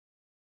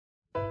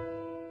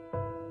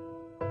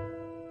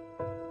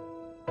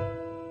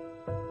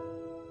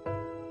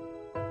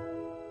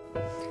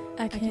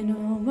I can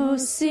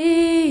almost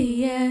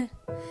see it,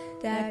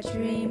 that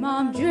dream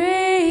I'm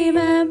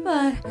dreaming,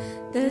 but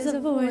there's a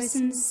voice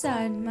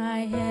inside my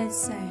head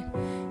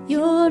saying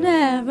you'll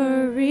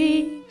never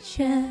reach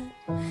it.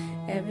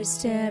 Every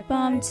step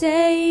I'm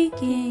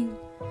taking,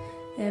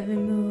 every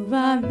move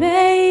I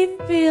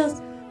make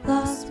feels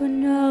lost with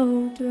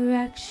no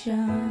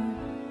direction.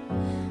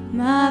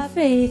 My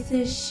faith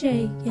is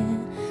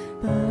shaking,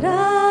 but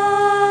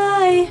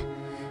I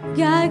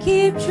gotta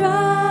keep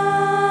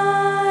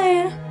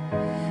trying,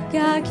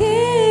 gotta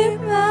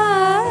keep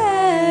my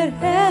head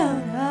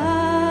held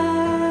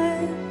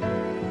high.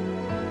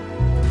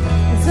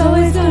 There's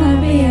always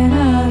gonna be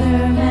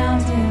another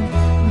mountain,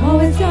 I'm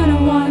always gonna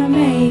wanna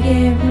make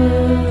it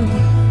move.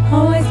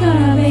 Always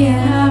gonna be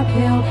an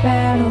uphill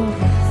battle,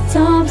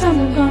 sometimes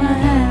I'm gonna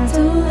have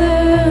to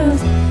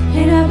lose.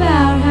 Ain't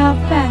about how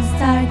fast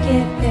I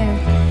get there,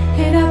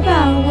 ain't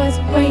about what's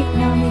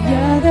waiting on the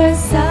other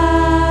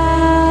side.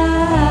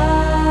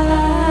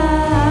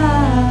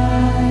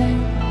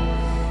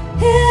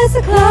 It's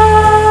a climb.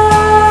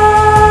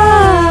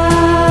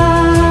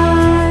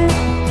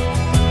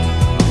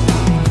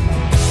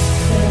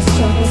 The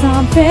struggles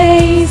I'm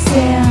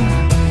facing,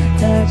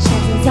 the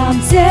chances I'm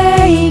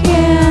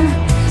taking,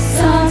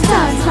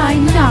 sometimes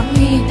might knock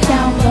me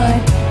down, but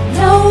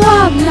no,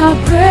 I'm not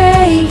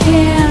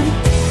breaking.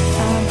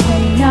 I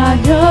may not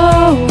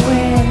know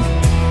it,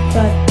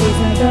 but these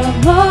are the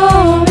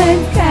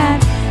moments that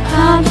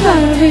I'm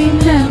gonna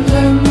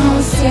remember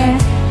most. Yeah,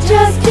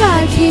 just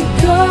gotta keep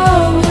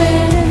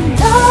going. And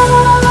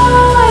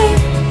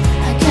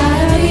I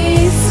gotta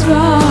be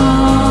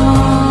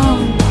strong,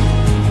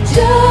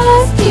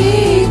 just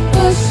keep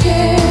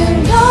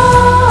pushing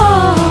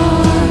on.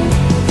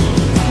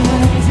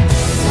 There's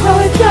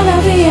always gonna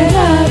be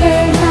another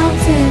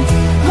mountain,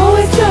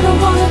 always gonna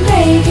wanna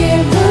make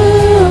it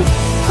move.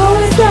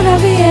 Always gonna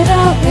be an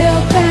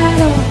uphill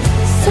battle,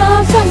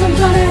 sometimes I'm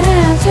gonna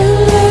have to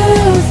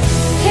lose.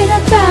 Ain't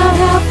about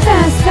how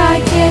fast I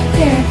get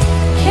there,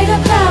 ain't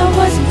about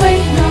what's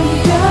waiting on the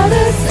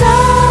other side.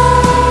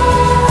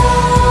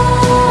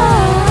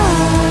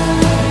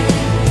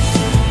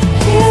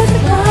 Here's the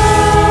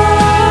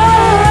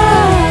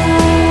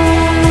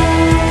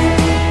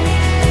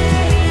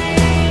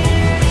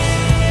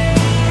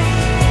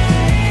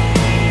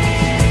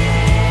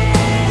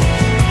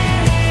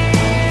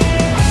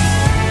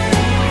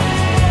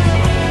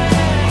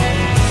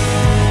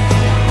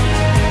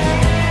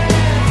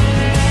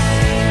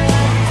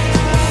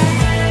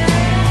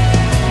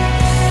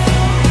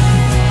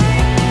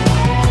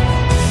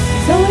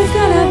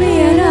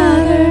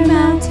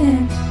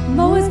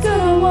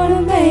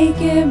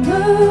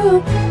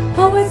move.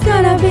 Always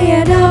gonna be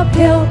an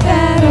uphill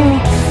battle,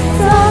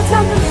 sometimes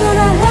I'm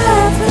gonna have